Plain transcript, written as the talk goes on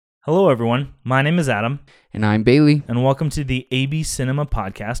Hello, everyone. My name is Adam. And I'm Bailey. And welcome to the AB Cinema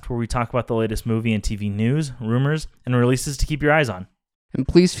Podcast, where we talk about the latest movie and TV news, rumors, and releases to keep your eyes on. And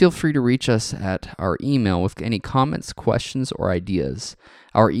please feel free to reach us at our email with any comments, questions, or ideas.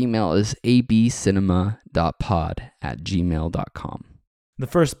 Our email is abcinema.pod@gmail.com. The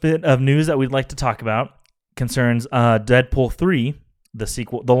first bit of news that we'd like to talk about concerns Deadpool 3, the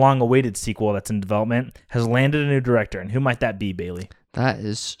sequel, the long-awaited sequel that's in development, has landed a new director. And who might that be, Bailey? That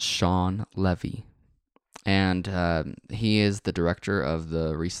is Sean Levy. And he is the director of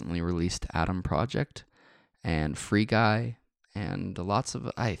the recently released Adam Project and Free Guy and lots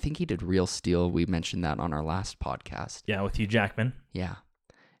of, I think he did Real Steel. We mentioned that on our last podcast. Yeah, with Hugh Jackman. Yeah.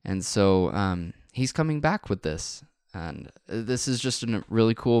 And so he's coming back with this. And this is just a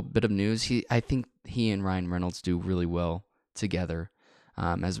really cool bit of news. I think he and Ryan Reynolds do really well together,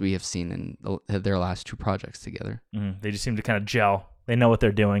 as we have seen in their last two projects together. They just seem to kind of gel. They know what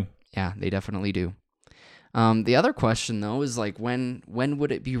they're doing. Yeah, they definitely do. The other question, though, is like when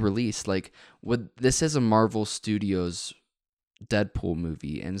would it be released? Like, this is a Marvel Studios Deadpool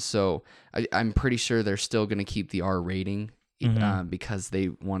movie, and so I'm pretty sure they're still going to keep the R rating because they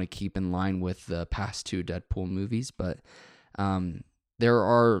want to keep in line with the past two Deadpool movies. But there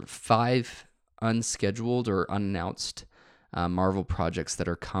are 5 unscheduled or unannounced Marvel projects that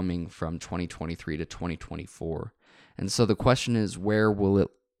are coming from 2023 to 2024. And so the question is, where will it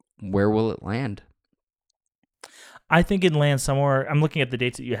land? I think it lands somewhere. I'm looking at the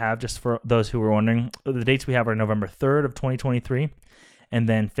dates that you have, just for those who were wondering. The dates we have are November 3rd of 2023, and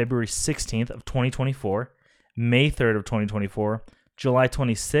then February 16th of 2024, May 3rd of 2024, July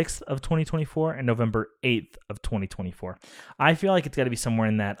 26th of 2024, and November 8th of 2024. I feel like it's got to be somewhere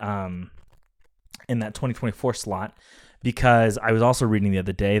in that 2024 slot, because I was also reading the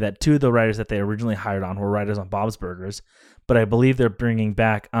other day that 2 of the writers that they originally hired on were writers on Bob's Burgers, but I believe they're bringing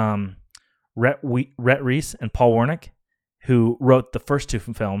back Rhett Reese and Paul Wernick, who wrote the first 2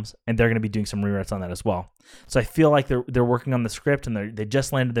 films, and they're going to be doing some rewrites on that as well. So I feel like they're working on the script, and they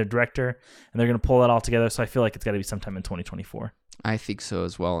just landed their director, and they're going to pull that all together. So I feel like it's got to be sometime in 2024. I think so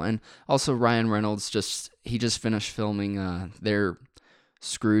as well. And also Ryan Reynolds just finished filming their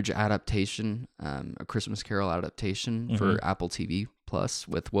Scrooge adaptation, a Christmas Carol adaptation for Apple TV Plus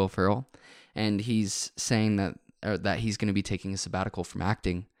with Will Ferrell, and he's saying that he's going to be taking a sabbatical from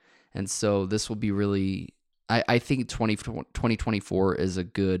acting, and so this will be really. I think 2024 is a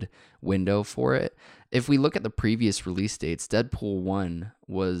good window for it. If we look at the previous release dates, Deadpool 1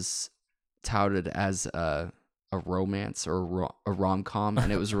 was touted as a romance or a rom-com,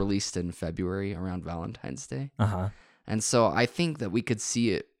 and it was released in February around Valentine's Day. And so I think that we could see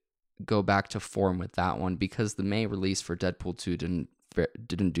it go back to form with that one, because the May release for Deadpool 2 didn't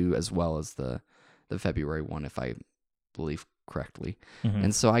do as well as the February one, if I believe correctly.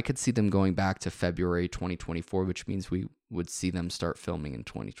 And so I could see them going back to February 2024, which means we would see them start filming in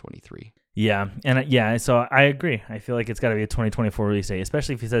 2023. Yeah, and so I agree. I feel like it's got to be a 2024 release date,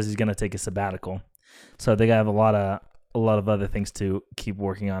 especially if he says he's going to take a sabbatical. So they got to have a lot of other things to keep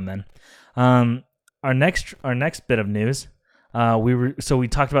working on then. Our next bit of news, we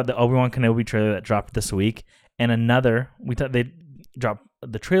talked about the Obi-Wan Kenobi trailer that dropped this week, and they dropped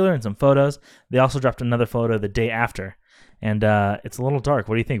the trailer and some photos. They also dropped another photo the day after, and it's a little dark.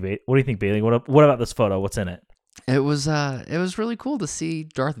 What do you think, Bailey? What about this photo? What's in it? It was really cool to see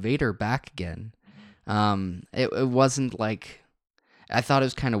Darth Vader back again. It wasn't like. I thought it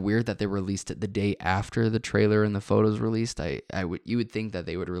was kind of weird that they released it the day after the trailer and the photos released. You would think that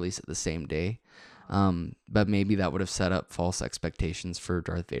they would release it the same day. But maybe that would have set up false expectations for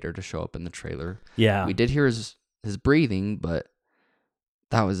Darth Vader to show up in the trailer. Yeah. We did hear his breathing, but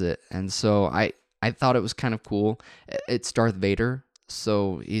that was it. And so I thought it was kind of cool. It's Darth Vader,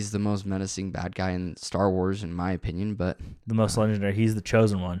 so he's the most menacing bad guy in Star Wars, in my opinion, but the most legendary. He's the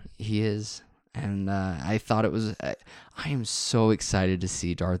chosen one. He is. And I thought it was. I am so excited to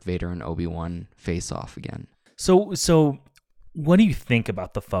see Darth Vader and Obi-Wan face off again. So what do you think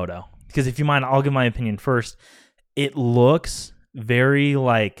about the photo? Because if you mind, I'll give my opinion first. It looks very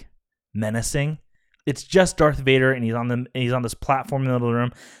menacing. It's just Darth Vader, and he's on this platform in the middle of the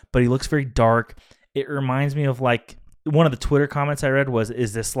room, but he looks very dark. It reminds me of one of the Twitter comments I read was,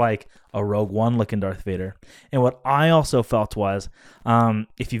 "Is this like a Rogue One looking Darth Vader?" And what I also felt was,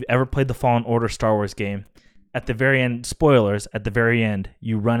 if you've ever played the Fallen Order Star Wars game, at the very end, spoilers, at the very end,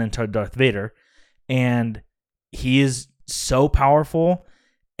 you run into Darth Vader, and he is so powerful,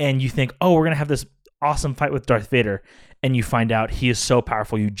 and you think, oh, we're going to have this awesome fight with Darth Vader, and you find out he is so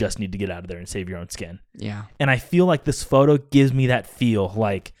powerful, you just need to get out of there and save your own skin. Yeah. And I feel like this photo gives me that feel,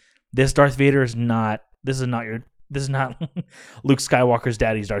 like this Darth Vader is not this is not Luke Skywalker's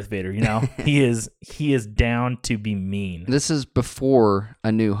daddy's Darth Vader. He is down to be mean. This is before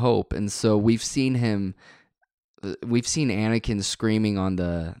A New Hope, and so we've seen Anakin screaming on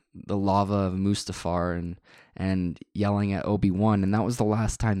the lava of Mustafar and yelling at Obi-Wan, and that was the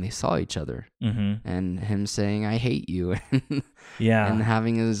last time they saw each other. Mm-hmm. And him saying, "I hate you," Yeah, and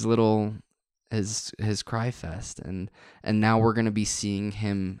having his little his cry fest, and now we're gonna be seeing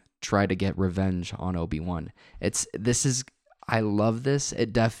him try to get revenge on Obi-Wan. I love this.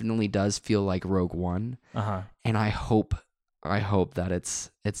 It definitely does feel like Rogue One, and I hope that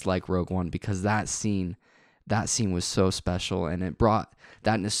it's like Rogue One, because that scene was so special, and it brought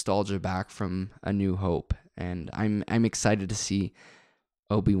that nostalgia back from A New Hope. And I'm excited to see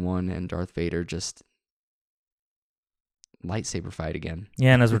Obi-Wan and Darth Vader just lightsaber fight again.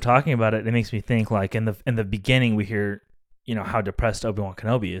 Yeah, and as we're talking about it, it makes me think, like, in the beginning we hear, how depressed Obi-Wan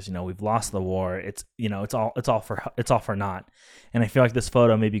Kenobi is. We've lost the war. It's all for naught. And I feel like this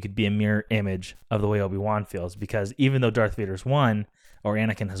photo maybe could be a mirror image of the way Obi-Wan feels, because even though Darth Vader's won, or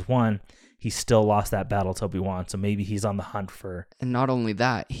Anakin has won, he still lost that battle to Obi-Wan. So maybe he's on the hunt for. And not only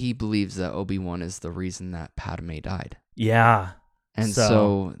that, he believes that Obi-Wan is the reason that Padme died. Yeah. And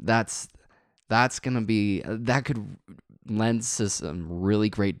so that's gonna be, that could lend to some really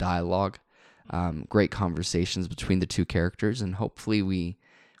great dialogue. Great conversations between the two characters, and hopefully we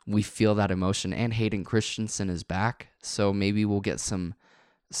feel that emotion. And Hayden Christensen is back, so maybe we'll get some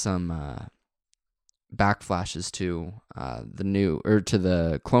backflashes to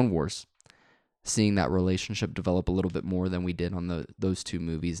the Clone Wars, seeing that relationship develop a little bit more than we did on those two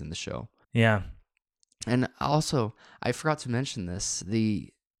movies in the show. Yeah. And also, I forgot to mention this,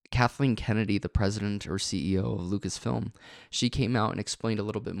 the Kathleen Kennedy, the president or CEO of Lucasfilm, she came out and explained a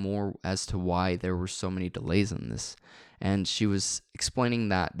little bit more as to why there were so many delays in this. And she was explaining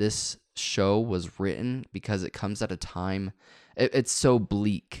that this show was written because it comes at a time, it's so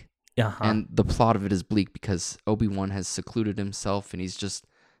bleak. And the plot of it is bleak because Obi-Wan has secluded himself, and he's just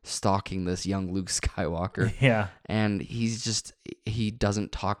stalking this young Luke Skywalker. Yeah. And he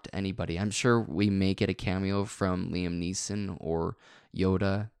doesn't talk to anybody. I'm sure we may get a cameo from Liam Neeson or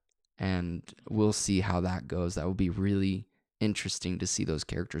Yoda, and we'll see how that goes. That would be really interesting to see those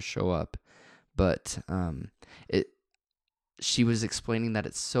characters show up. But she was explaining that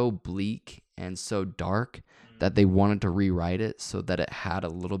it's so bleak and so dark that they wanted to rewrite it so that it had a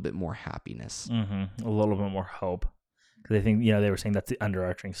little bit more happiness. Mm-hmm. A little bit more hope. Because I think, they were saying that's the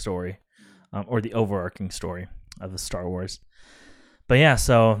underarching story, or the overarching story of the Star Wars. But yeah,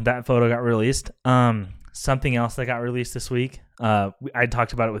 so that photo got released. Something else that got released this week, I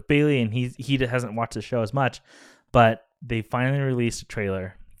talked about it with Bailey, and he hasn't watched the show as much, but they finally released a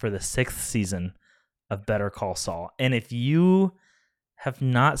trailer for the 6th season of Better Call Saul. And if you have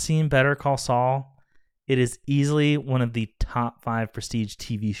not seen Better Call Saul, it is easily one of the top 5 prestige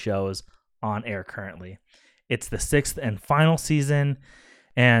TV shows on air currently. It's the 6th and final season,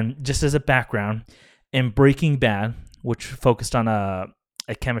 and just as a background, in Breaking Bad, which focused on a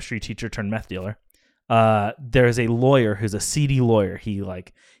chemistry teacher turned meth dealer, there's a lawyer who's a seedy lawyer.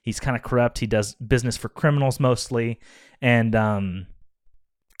 He's kind of corrupt. He does business for criminals mostly, and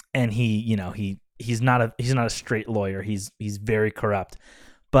he's not a straight lawyer. He's very corrupt.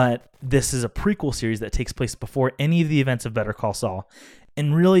 But this is a prequel series that takes place before any of the events of Better Call Saul,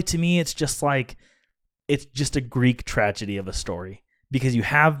 and really, to me, it's just a Greek tragedy of a story, because you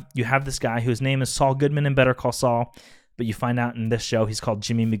have this guy whose name is Saul Goodman in Better Call Saul, but you find out in this show he's called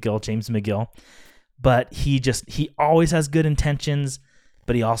James McGill. But he always has good intentions,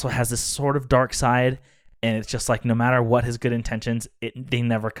 but he also has this sort of dark side, and it's just like no matter what his good intentions, they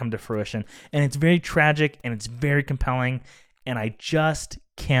never come to fruition. And it's very tragic, and it's very compelling, and I just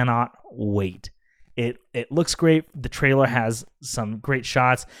cannot wait. It looks great. The trailer has some great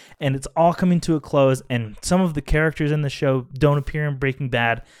shots, and it's all coming to a close, and some of the characters in the show don't appear in Breaking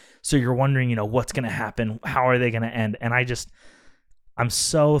Bad, so you're wondering, what's going to happen? How are they going to end? And I'm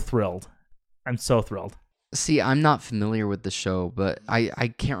so thrilled. See, I'm not familiar with the show, but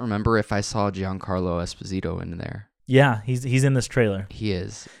I can't remember if I saw Giancarlo Esposito in there. Yeah, he's in this trailer. He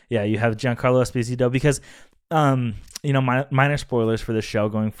is. Yeah, you have Giancarlo Esposito because, minor spoilers for the show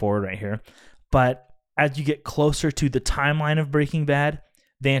going forward right here. But as you get closer to the timeline of Breaking Bad,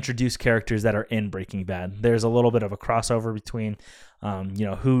 they introduce characters that are in Breaking Bad. There's a little bit of a crossover between,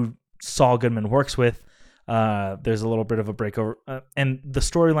 who Saul Goodman works with. There's a little bit of a breakover, and the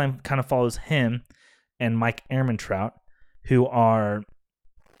storyline kind of follows him and Mike Ehrmantraut, who are,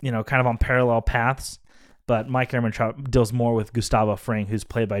 kind of on parallel paths. But Mike Ehrmantraut deals more with Gustavo Fring, who's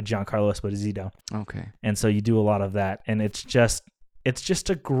played by Giancarlo Esposito. Okay. And so you do a lot of that, and it's just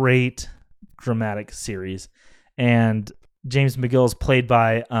a great dramatic series. and James McGill is played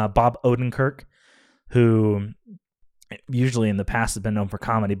by Bob Odenkirk, who usually in the past has been known for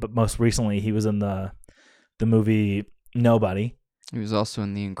comedy, but most recently he was in the movie Nobody. He was also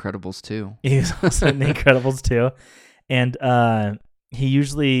in The Incredibles too. He was also in The Incredibles too, and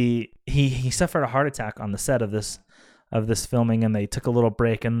he suffered a heart attack on the set of this filming, and they took a little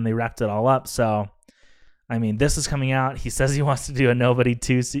break and they wrapped it all up. So, I mean, this is coming out. He says he wants to do a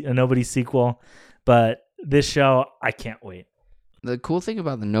Nobody sequel, but this show, I can't wait. The cool thing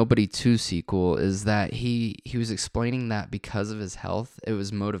about the Nobody 2 sequel is that he was explaining that because of his health, it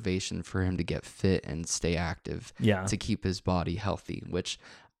was motivation for him to get fit and stay active, to keep his body healthy, which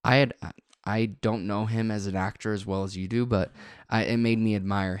I don't know him as an actor as well as you do, but it made me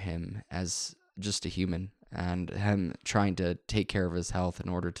admire him as just a human and him trying to take care of his health in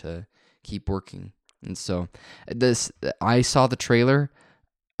order to keep working. And so I saw the trailer.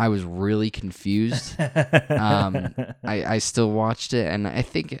 I was really confused. I still watched it, and I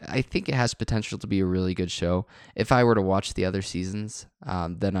think it has potential to be a really good show. If I were to watch the other seasons,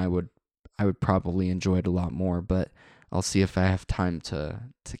 then I would probably enjoy it a lot more. But I'll see if I have time to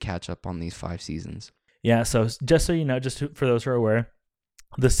catch up on these 5 seasons. Yeah. So just so you know, for those who are aware,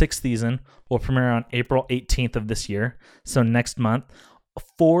 the 6th season will premiere on April 18th of this year. So next month,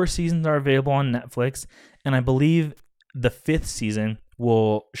 4 seasons are available on Netflix, and I believe the 5th season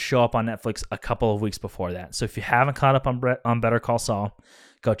will show up on Netflix a couple of weeks before that. So if you haven't caught up on Better Call Saul,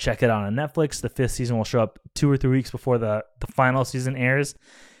 go check it out on Netflix. The 5th season will show up 2 or 3 weeks before the final season airs,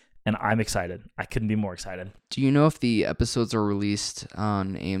 and I'm excited. I couldn't be more excited. Do you know if the episodes are released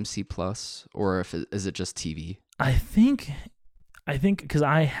on AMC Plus or is it just TV? I think because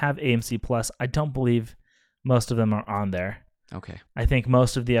I have AMC Plus, I don't believe most of them are on there. Okay. I think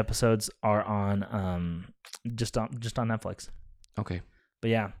most of the episodes are on just on Netflix. Okay. But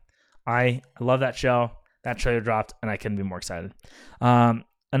yeah, I love that show. That trailer dropped, and I couldn't be more excited.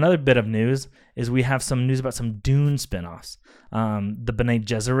 Another bit of news is we have some news about some Dune spinoffs. The Bene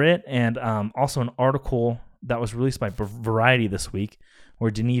Gesserit, and also an article that was released by Variety this week,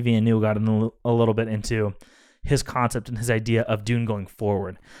 where Denis Villeneuve got a little bit into his concept and his idea of Dune going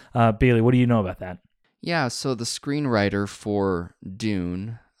forward. Bailey, what do you know about that? Yeah, so the screenwriter for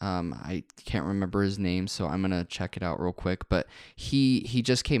Dune, I can't remember his name, so I'm going to check it out real quick, but he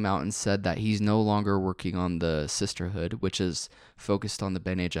just came out and said that he's no longer working on the Sisterhood, which is focused on the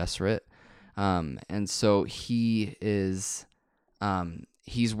Bene Gesserit, and so he is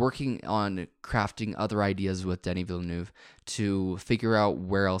he's working on crafting other ideas with Denis Villeneuve to figure out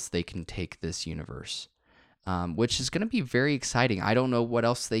where else they can take this universe. Which is going to be very exciting. I don't know what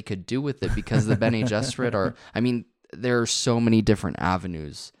else they could do with it because the Bene Gesserit there are so many different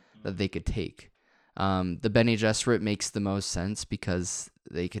avenues that they could take. The Bene Gesserit makes the most sense because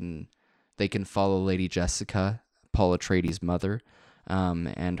they can follow Lady Jessica, Paul Atreides' mother,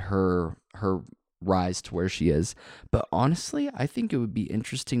 and her rise to where she is. But honestly, I think it would be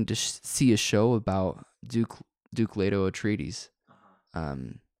interesting to see a show about Duke Leto Atreides,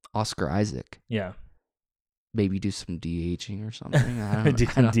 Oscar Isaac. Yeah. Maybe do some de-aging or something. I don't Do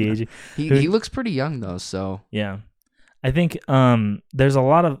know. some de-aging. He looks pretty young though, so yeah. I think there's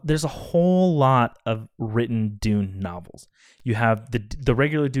a whole lot of written Dune novels. You have the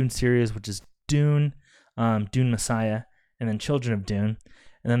regular Dune series, which is Dune, Dune Messiah, and then Children of Dune,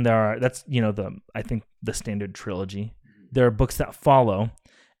 and then I think the standard trilogy. There are books that follow,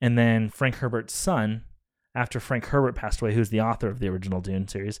 and then Frank Herbert's son, after Frank Herbert passed away, who's the author of the original Dune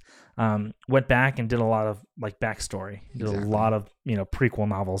series, went back and did a lot of backstory. He did a lot of prequel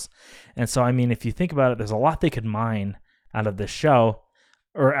novels, and so I mean, if you think about it, there's a lot they could mine out of this show,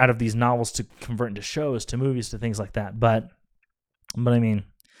 or out of these novels to convert into shows, to movies, to things like that. But I mean,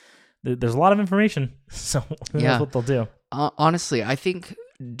 there's a lot of information, so who knows what they'll do. Honestly, I think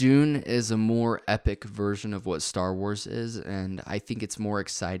Dune is a more epic version of what Star Wars is, and I think it's more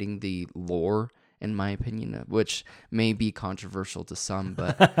exciting, the lore, in my opinion, which may be controversial to some,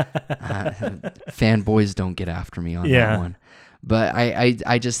 but fanboys don't get after me on that one. But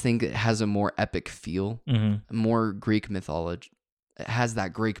I just think it has a more epic feel, more Greek mythology. It has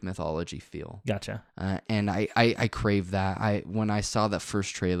that Greek mythology feel. Gotcha. And I crave that. When I saw that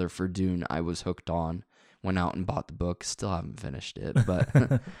first trailer for Dune, I was hooked on. Went out and bought the book. Still haven't finished it, but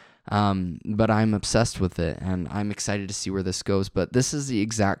but I'm obsessed with it, and I'm excited to see where this goes. But this is the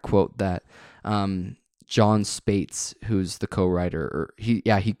exact quote that John Spates, who's the co-writer, he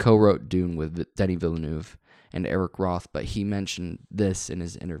co-wrote Dune with Denis Villeneuve and Eric Roth, but he mentioned this in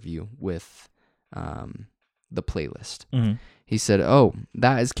his interview with the playlist. Mm-hmm. He said, "Oh,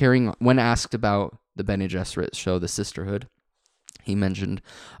 that is carrying on." When asked about the Bene Gesserit show, The Sisterhood, He mentioned,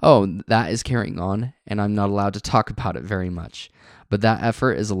 "Oh, that is carrying on, and I'm not allowed to talk about it very much. But that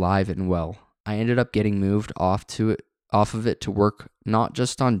effort is alive and well. I ended up getting moved off of it to work not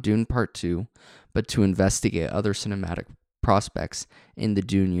just on Dune Part 2, but to investigate other cinematic prospects in the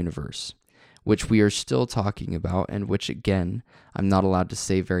Dune universe, which we are still talking about and which, again, I'm not allowed to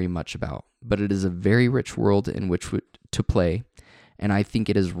say very much about. But it is a very rich world in which to play, and I think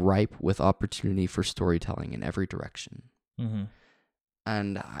it is ripe with opportunity for storytelling in every direction." Mm-hmm.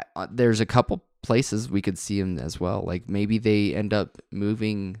 And there's a couple places we could see him as well. Like maybe they end up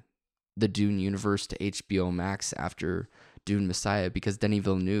moving the Dune universe to HBO Max after Dune Messiah, because Denis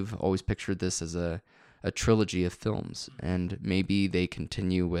Villeneuve always pictured this as a trilogy of films, and maybe they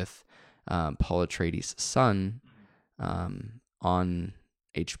continue with Paul Atreides' son on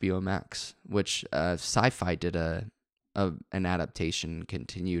HBO Max, which Sci-Fi did an adaptation,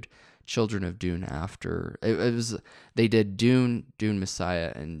 continued Children of Dune after it was. They did Dune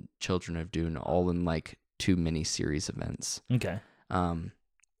Messiah, and Children of Dune all in like 2 mini-series events. Okay.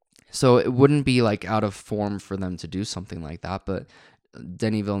 So it wouldn't be like out of form for them to do something like that, but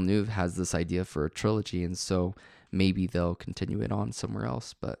Denis Villeneuve has this idea for a trilogy, and so maybe they'll continue it on somewhere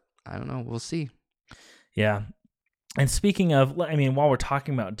else, but I don't know. We'll see. Yeah. And speaking of, I mean, while we're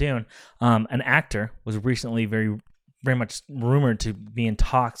talking about Dune, an actor was recently very much rumored to be in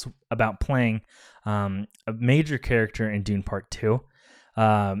talks about playing a major character in Dune Part 2.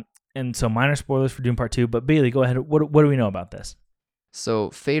 And so minor spoilers for Dune Part 2, but Bailey, go ahead. What do we know about this? So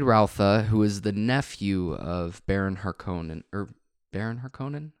Fade Routha, who is the nephew of Baron Harkonnen, Baron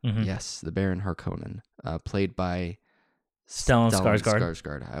Harkonnen? Mm-hmm. Yes, the Baron Harkonnen, played by Stellan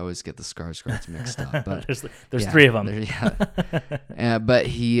Skarsgård. I always get the Skarsgårds mixed up, but there's 3 of them. But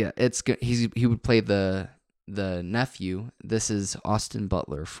he would play the nephew. This is Austin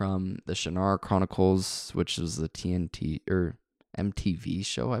Butler from the Shannara Chronicles, which was the TNT or MTV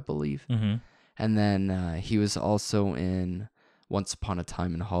show, I believe. Mm-hmm. And then he was also in Once Upon a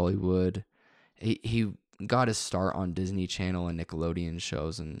Time in Hollywood. He got his start on Disney Channel and Nickelodeon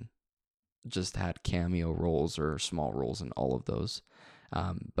shows, and just had cameo roles or small roles in all of those.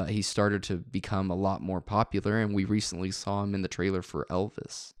 But he started to become a lot more popular, and we recently saw him in the trailer for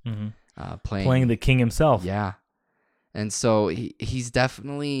Elvis, playing the king himself. Yeah, and so he's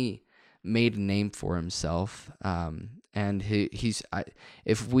definitely made a name for himself. And if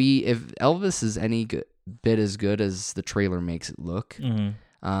Elvis is any bit as good as the trailer makes it look,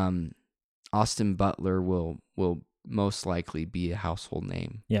 Austin Butler will most likely be a household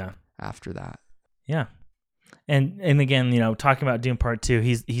name. Yeah. After that. Yeah. And again, talking about Dune Part 2,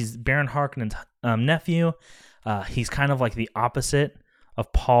 he's Baron Harkonnen's nephew. He's kind of like the opposite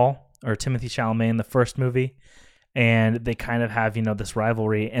of Paul or Timothée Chalamet in the first movie, and they kind of have this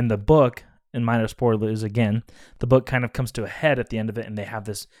rivalry. And the book, and minor spoilers again, the book kind of comes to a head at the end of it, and they have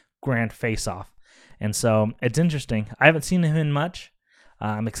this grand face-off. And so it's interesting. I haven't seen him in much.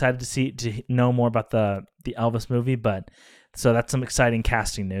 I'm excited to know more about the Elvis movie, but so that's some exciting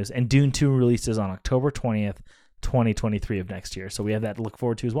casting news. And Dune 2 releases on October 20th, 2023 of next year. So we have that to look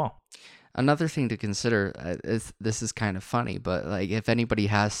forward to as well. Another thing to consider, this is kind of funny, but like if anybody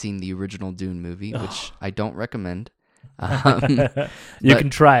has seen the original Dune movie, which I don't recommend. You can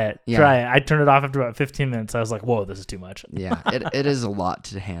try it. Yeah. Try it. I turned it off after about 15 minutes. I was like, whoa, this is too much. Yeah, it is a lot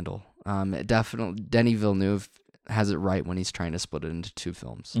to handle. Definitely, Denis Villeneuve has it right when he's trying to split it into 2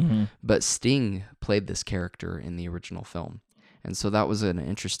 films. Mm-hmm. But Sting played this character in the original film. And so that was an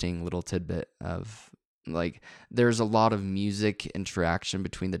interesting little tidbit of, like, there's a lot of music interaction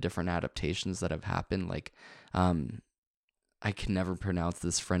between the different adaptations that have happened. Like, I can never pronounce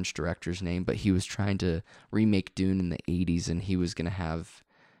this French director's name, but he was trying to remake Dune in the 80s, and he was going to have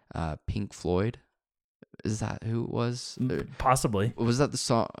Pink Floyd. Is that who it was? Possibly. Was that the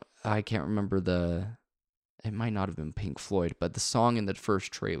song? I can't remember it might not have been Pink Floyd, but the song in the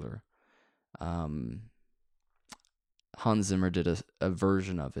first trailer, Hans Zimmer did a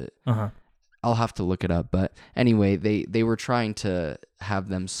version of it. Uh-huh. I'll have to look it up. But anyway, they were trying to have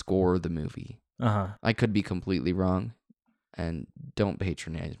them score the movie. Uh-huh. I could be completely wrong, and don't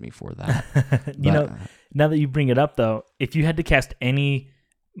patronize me for that. Now that you bring it up, though, if you had to cast any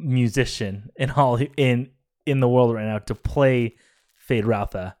musician in the world right now to play Fade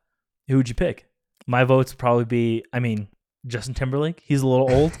Routha, who would you pick? My votes would probably be, Justin Timberlake. He's a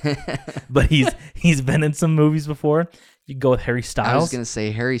little old, but he's been in some movies before. You go with Harry Styles. I was going to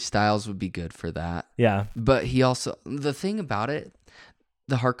say Harry Styles would be good for that. Yeah. But he also, the thing about it,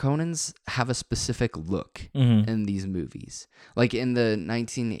 the Harkonnens have a specific look in these movies. Like in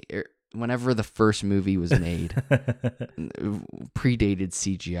the whenever the first movie was made, predated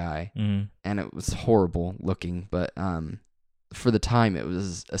CGI, and it was horrible looking, but for the time, it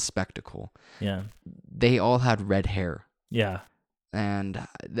was a spectacle. Yeah. They all had red hair. Yeah. And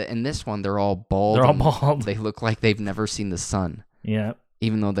in this one, they're all bald. They're all and bald. They look like they've never seen the sun, Yeah.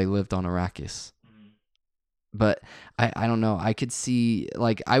 even though they lived on Arrakis. But I don't know. I could see,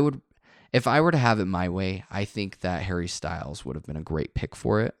 like, if I were to have it my way, I think that Harry Styles would have been a great pick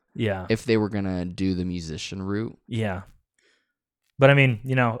for it. Yeah. If they were going to do the musician route. Yeah. But I mean,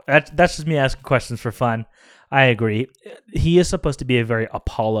 that's just me asking questions for fun. I agree. He is supposed to be a very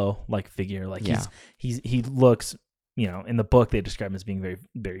Apollo-like figure. Like he looks, in the book they describe him as being very,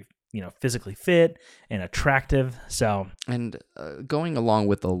 very, physically fit and attractive. So, and going along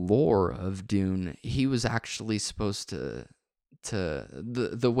with the lore of Dune, he was actually supposed to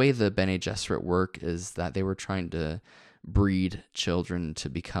the way the Bene Gesserit work is that they were trying to breed children to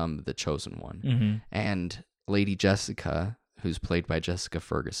become the chosen one. mm-hmm. And Lady Jessica, who's played by Jessica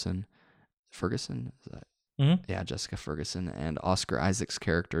Ferguson, is that? Mm-hmm. Yeah, Jessica Ferguson, and Oscar Isaac's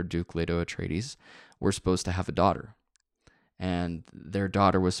character Duke Leto Atreides were supposed to have a daughter. And their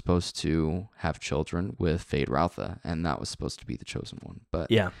daughter was supposed to have children with Fade Routha, and that was supposed to be the chosen one. But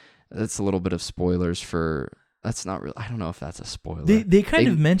yeah, that's a little bit of spoilers for. That's not real. I don't know if that's a spoiler. They kind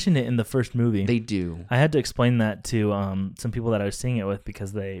of mentioned it in the first movie. They do. I had to explain that to some people that I was seeing it with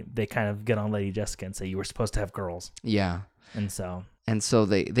because they kind of get on Lady Jessica and say you were supposed to have girls. Yeah. And so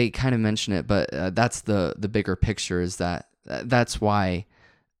they kind of mention it, but that's the bigger picture is that's why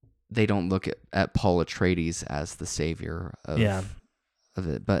they don't look at Paul Atreides as the savior of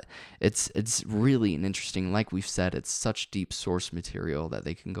it. But it's really an interesting, like we've said, it's such deep source material that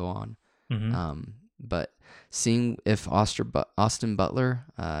they can go on. Mm-hmm. But seeing if Austin Butler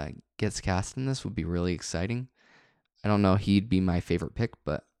gets cast in this would be really exciting. I don't know, he'd be my favorite pick,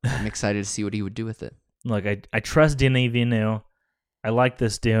 but I'm excited to see what he would do with it. Look, I trust Denis Villeneuve. I like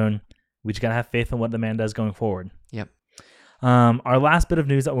this Dune. We just gotta have faith in what the man does going forward. Yep. Our last bit of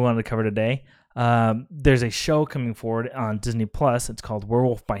news that we wanted to cover today. There's a show coming forward on Disney Plus. It's called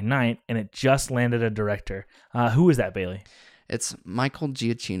Werewolf by Night, and it just landed a director. Who is that, Bailey? It's Michael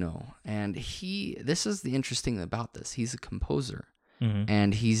Giacchino, and this is the interesting thing about this. He's a composer,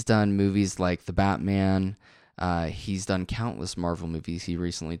 and he's done movies like The Batman. He's done countless Marvel movies. He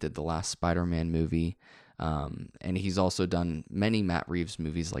recently did the last Spider-Man movie, and he's also done many Matt Reeves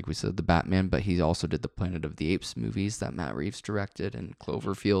movies, like we said, The Batman, but he also did the Planet of the Apes movies that Matt Reeves directed, and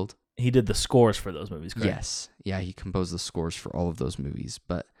Cloverfield. He did the scores for those movies, correct? Yes. Yeah, he composed the scores for all of those movies,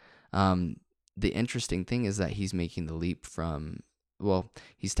 but the interesting thing is that he's making the leap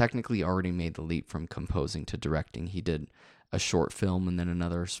he's technically already made the leap from composing to directing. He did a short film and then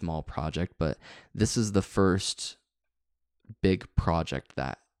another small project, but this is the first big project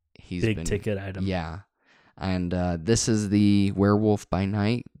that he's big ticket item. Yeah. And this is the Werewolf by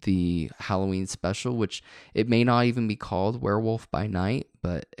Night, the Halloween special, which it may not even be called Werewolf by Night,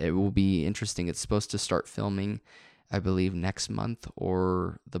 but it will be interesting. It's supposed to start filming, I believe, next month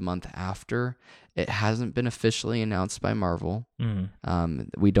or the month after. It hasn't been officially announced by Marvel.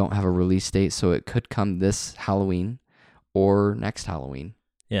 We don't have a release date, so it could come this Halloween or next Halloween.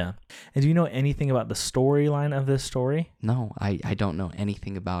 Yeah. And do you know anything about the storyline of this story? No, I don't know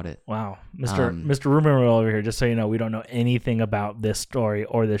anything about it. Wow. Mr. Rumor over here, just so you know, we don't know anything about this story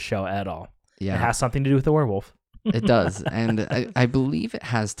or this show at all. Yeah. It has something to do with the werewolf. It does. And I believe it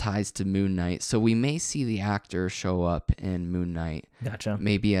has ties to Moon Knight. So we may see the actor show up in Moon Knight. Gotcha.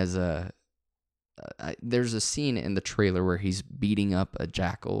 Maybe as there's a scene in the trailer where he's beating up a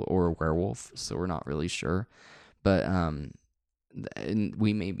jackal or a werewolf. So we're not really sure. But and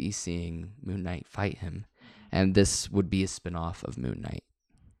we may be seeing Moon Knight fight him. And this would be a spinoff of Moon Knight.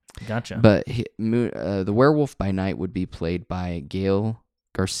 Gotcha. But the Werewolf by Night would be played by Gael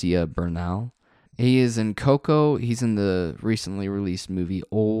Garcia Bernal. He is in Coco. He's in the recently released movie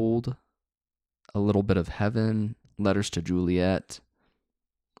Old, A Little Bit of Heaven, Letters to Juliet,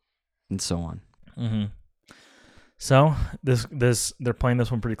 and so on. Mm-hmm. So this they're playing this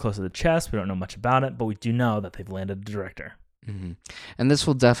one pretty close to the chest. We don't know much about it, but we do know that they've landed a director. Mm-hmm. And this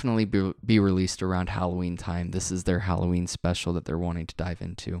will definitely be released around Halloween time. This is their Halloween special that they're wanting to dive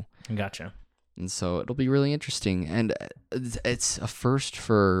into. Gotcha. And so it'll be really interesting. And it's a first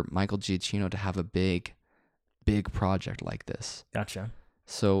for Michael Giacchino to have a big project like this. Gotcha.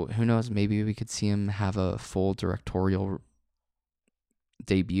 So who knows? Maybe we could see him have a full directorial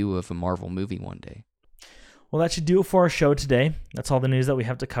debut of a Marvel movie one day. Well, that should do it for our show today. That's all the news that we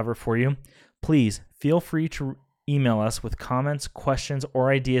have to cover for you. Please feel free to email us with comments, questions,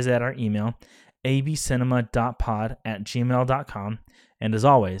 or ideas at our email, abcinema.pod@gmail.com. And as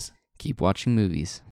always, keep watching movies.